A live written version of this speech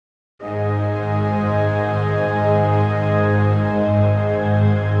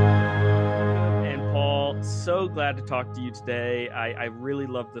glad to talk to you today. I really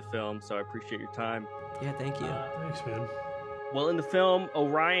loved the film, so I appreciate your time. Yeah, thank you. Thanks, man. Well, in the film,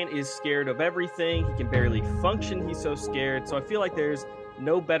 Orion is scared of everything. He can barely function. He's so scared. So I feel like there's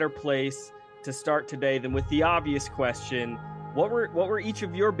no better place to start today than with the obvious question. What were each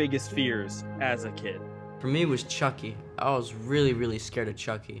of your biggest fears as a kid? For me, it was Chucky. I was really, really scared of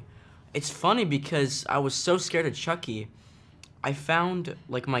Chucky. It's funny because I was so scared of Chucky, I found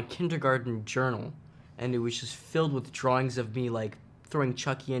like my kindergarten journal, and it was just filled with drawings of me like throwing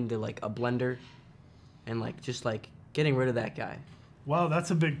Chucky into like a blender and like just like getting rid of that guy. Wow,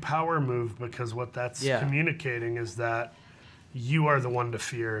 that's a big power move, because what that's communicating is that you are the one to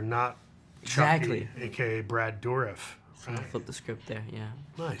fear, not Chucky, aka Brad Dourif. So I'll flip the script there, yeah.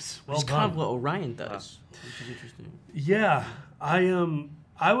 Nice. Well It's done. kind of what Orion does, which is interesting. Yeah,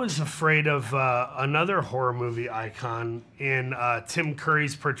 I was afraid of another horror movie icon in Tim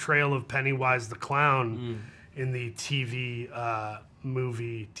Curry's portrayal of Pennywise the Clown in the TV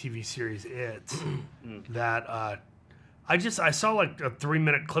series It. That I saw like a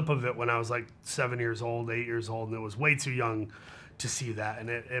 3-minute clip of it when I was like 7 years old, 8 years old, and it was way too young to see that, and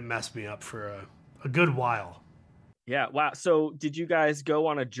it messed me up for a good while. Yeah, wow. So did you guys go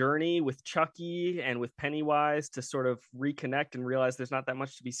on a journey with Chucky and with Pennywise to sort of reconnect and realize there's not that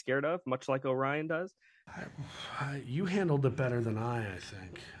much to be scared of, much like Orion does? You handled it better than I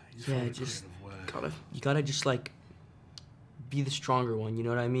think. You gotta just like be the stronger one, you know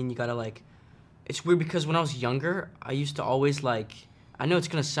what I mean? You gotta like, it's weird because when I was younger, I used to always like, I know it's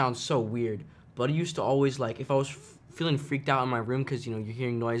gonna sound so weird, but I used to always like, if I was feeling freaked out in my room because, you know, you're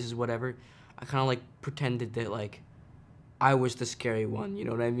hearing noises, whatever, I kind of like pretended that like I was the scary one, you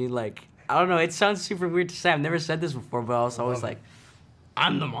know what I mean? Like, I don't know, it sounds super weird to say. I've never said this before, but I was always like,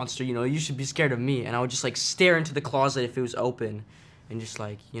 I'm the monster, you know, you should be scared of me. And I would just like stare into the closet if it was open and just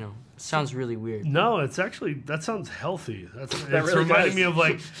like, you know, it sounds really weird. No, it's actually, that sounds healthy. It's really reminding me of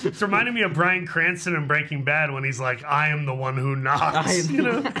like, it's reminding me of Bryan Cranston in Breaking Bad when he's like, I am the one who knocks, you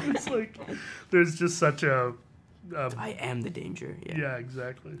know? It's like, there's just such a... I am the danger. Yeah,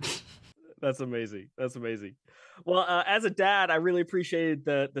 exactly. That's amazing. That's amazing. Well, as a dad, I really appreciated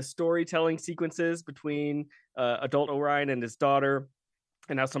the storytelling sequences between adult Orion and his daughter,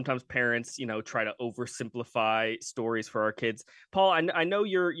 and how sometimes parents, you know, try to oversimplify stories for our kids. Paul, I know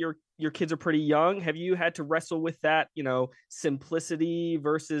your kids are pretty young. Have you had to wrestle with that, you know, simplicity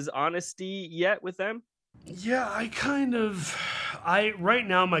versus honesty yet with them? Yeah, right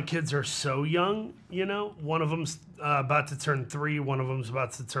now my kids are so young, you know. One of them's about to turn 3, one of them's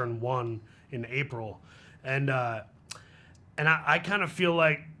about to turn 1 in April. And I kind of feel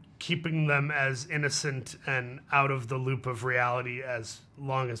like keeping them as innocent and out of the loop of reality as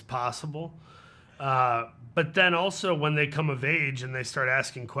long as possible. But then also when they come of age and they start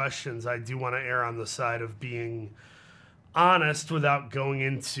asking questions, I do want to err on the side of being honest without going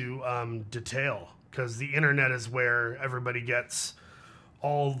into detail, because the internet is where everybody gets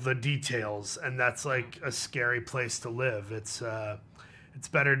all the details, and that's like a scary place to live. It's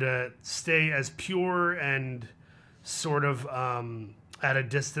better to stay as pure and sort of at a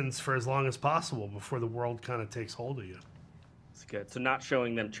distance for as long as possible before the world kind of takes hold of you. That's good. So not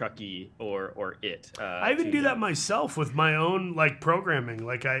showing them Chucky or It. I even do that myself with my own like programming.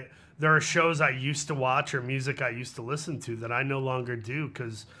 Like there are shows I used to watch or music I used to listen to that I no longer do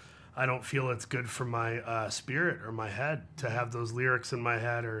because I don't feel it's good for my spirit or my head to have those lyrics in my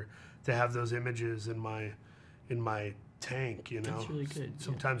head or to have those images in my tank, you know. That's really good.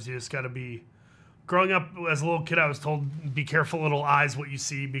 Sometimes you just got to be... Growing up as a little kid, I was told, be careful little eyes what you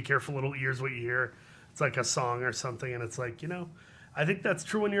see, be careful little ears what you hear. It's like a song or something, and it's like, you know, I think that's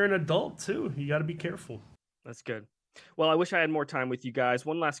true when you're an adult, too. You got to be careful. That's good. Well, I wish I had more time with you guys.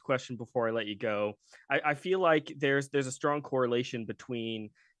 One last question before I let you go. I feel like there's a strong correlation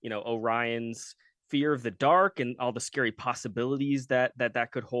between, you know, Orion's fear of the dark and all the scary possibilities that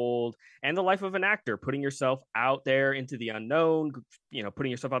could hold, and the life of an actor, putting yourself out there into the unknown, you know, putting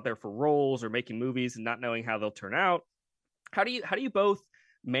yourself out there for roles or making movies and not knowing how they'll turn out. How do you both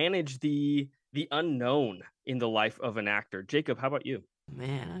manage the unknown in the life of an actor? Jacob, how about you?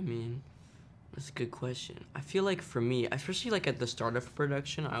 Man, I mean, that's a good question. I feel like for me, especially like at the start of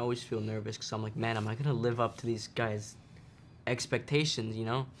production, I always feel nervous because I'm like, man, am I gonna live up to these guys' expectations, you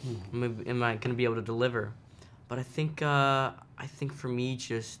know? Am I gonna be able to deliver? But I think for me,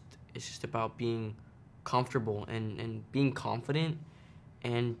 it's just about being comfortable and being confident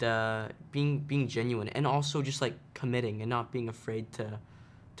and being genuine, and also just like committing and not being afraid to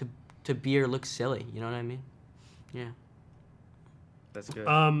be or look silly, you know what I mean? Yeah. That's good.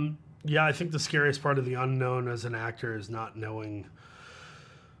 Yeah, I think the scariest part of the unknown as an actor is not knowing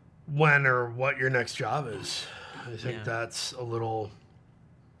when or what your next job is. I think Yeah. that's a little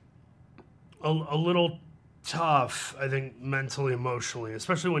tough, I think, mentally, emotionally,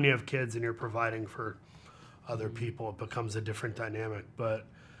 especially when you have kids and you're providing for other people. It becomes a different dynamic. But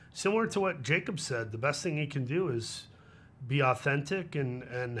similar to what Jacob said, the best thing you can do is be authentic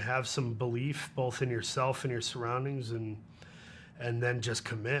and have some belief both in yourself and your surroundings, and then just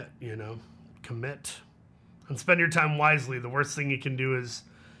commit, commit and spend your time wisely. The worst thing you can do is,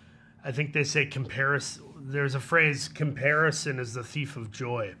 I think they say comparison. There's a phrase, comparison is the thief of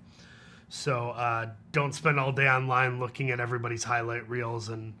joy. So don't spend all day online looking at everybody's highlight reels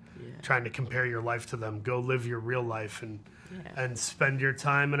and trying to compare your life to them. Go live your real life and spend your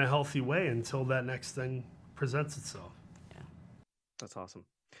time in a healthy way until that next thing presents itself. Yeah. That's awesome.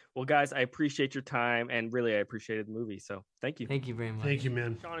 Well, guys, I appreciate your time, and really, I appreciated the movie. So thank you. Thank you very much. Thank you,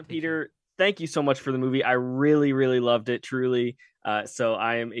 man. Sean and Peter, thank you so much for the movie. I really, really loved it, truly. So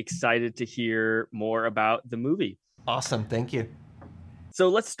I am excited to hear more about the movie. Awesome. Thank you. So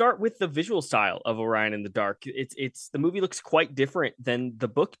let's start with the visual style of Orion in the Dark. It's the movie looks quite different than the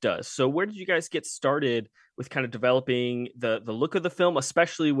book does. So where did you guys get started with kind of developing the look of the film,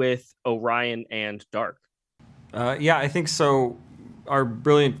 especially with Orion and Dark? Yeah, I think so. Our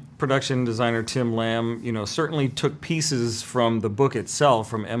brilliant production designer, Tim Lamb, certainly took pieces from the book itself,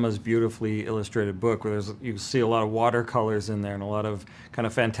 from Emma's beautifully illustrated book, where you see a lot of watercolors in there and a lot of kind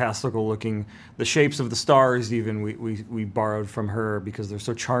of fantastical looking, the shapes of the stars even we borrowed from her because they're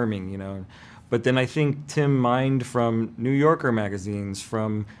so charming, But then I think Tim mined from New Yorker magazines,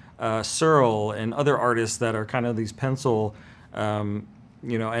 from Searle and other artists that are kind of these pencil,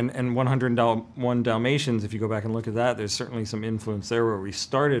 and 101 Dalmatians, if you go back and look at that, there's certainly some influence there where we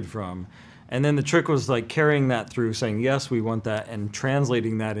started from. And then the trick was like carrying that through, saying, yes, we want that, and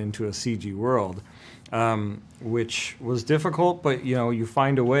translating that into a CG world, which was difficult, but you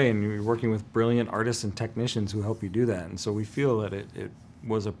find a way, and you're working with brilliant artists and technicians who help you do that. And so we feel that it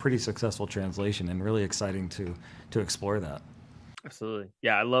was a pretty successful translation and really exciting to explore that. Absolutely.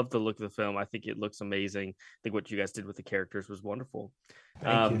 Yeah, I love the look of the film. I think it looks amazing. I think what you guys did with the characters was wonderful.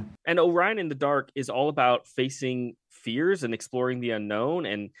 Thank you. And Orion in the Dark is all about facing fears and exploring the unknown,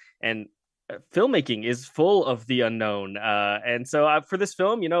 and filmmaking is full of the unknown. And so for this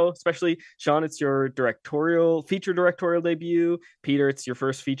film, especially Sean, it's your feature directorial debut. Peter, it's your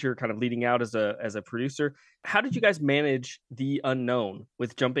first feature kind of leading out as a producer. How did you guys manage the unknown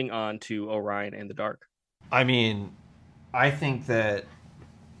with jumping on to Orion in the Dark? I mean, I think that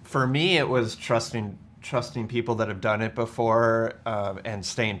for me, it was trusting people that have done it before, and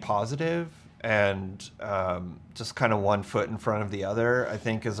staying positive, and just kind of one foot in front of the other, I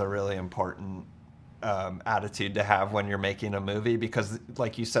think is a really important attitude to have when you're making a movie, because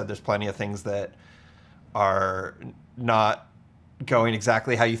like you said, there's plenty of things that are not going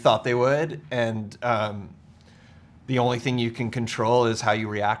exactly how you thought they would, and the only thing you can control is how you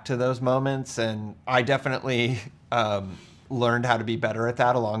react to those moments. And I definitely learned how to be better at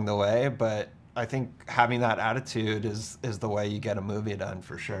that along the way, but I think having that attitude is the way you get a movie done,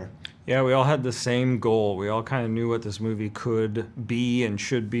 for sure. Yeah, we all had the same goal. We all kind of knew what this movie could be and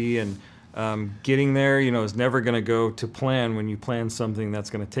should be, and getting there, is never going to go to plan. When you plan something that's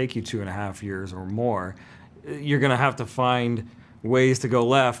going to take you 2.5 years or more, you're going to have to find ways to go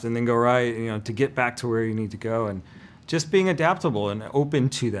left and then go right, to get back to where you need to go. And just being adaptable and open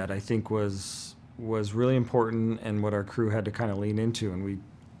to that, I think, was really important, and what our crew had to kind of lean into. And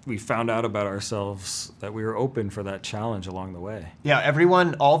we found out about ourselves that we were open for that challenge along the way. Yeah,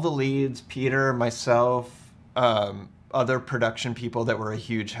 everyone, all the leads, Peter, myself, other production people that were a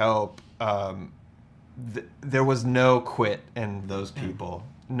huge help, there was no quit in those people.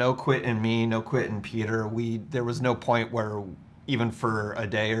 No quit in me, no quit in Peter. There was no point where, even for a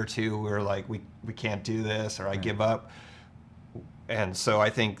day or two, we were like, we can't do this, or I give up. And so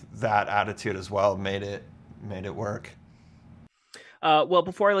I think that attitude as well made it work. Well,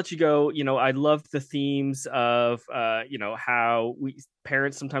 before I let you go, I loved the themes of, how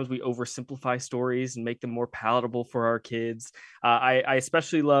parents, sometimes we oversimplify stories and make them more palatable for our kids. I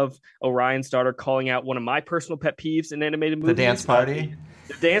especially love Orion's daughter calling out one of my personal pet peeves in animated movies. The dance party?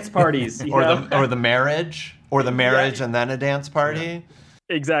 The dance parties. or the marriage. Or the marriage and then a dance party. Yeah.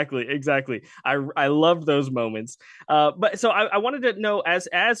 Exactly. I loved those moments. But so I wanted to know, as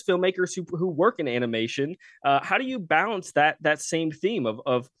filmmakers who work in animation, how do you balance that same theme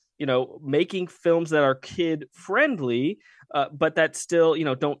of making films that are kid friendly, but that still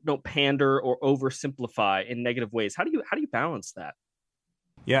don't pander or oversimplify in negative ways? How do you balance that?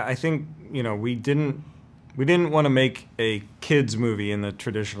 Yeah, I think we didn't want to make a kids movie in the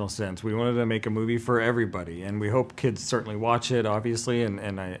traditional sense. We wanted to make a movie for everybody, and we hope kids certainly watch it, obviously,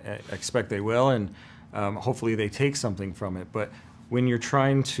 and I expect they will. And hopefully they take something from it. But when you're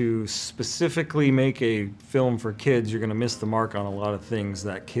trying to specifically make a film for kids, you're going to miss the mark on a lot of things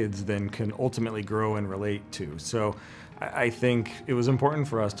that kids then can ultimately grow and relate to. So I think it was important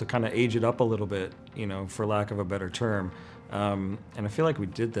for us to kind of age it up a little bit, you know, for lack of a better term. And I feel like we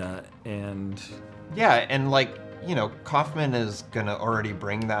did that. And yeah, and like, you know, Kaufman is going to already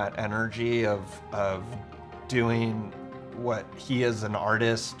bring that energy of doing what he as an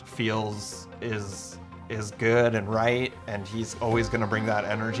artist feels is good and right, and he's always going to bring that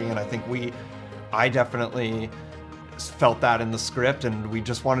energy. And I think I definitely felt that in the script, and we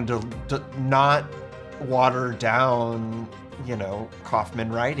just wanted to not water down, you know,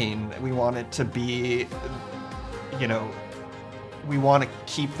 Kaufman writing. We want it to be, you know, we want to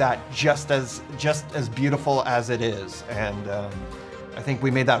keep that just as beautiful as it is. And I think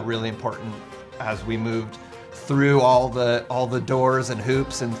we made that really important as we moved through all the doors and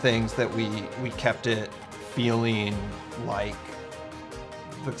hoops and things, that we kept it feeling like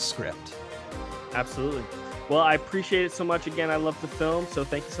the script. Absolutely. Well, I appreciate it so much. Again, I love the film, so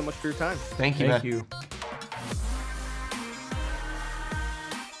thank you so much for your time. Thank you, man. thank you.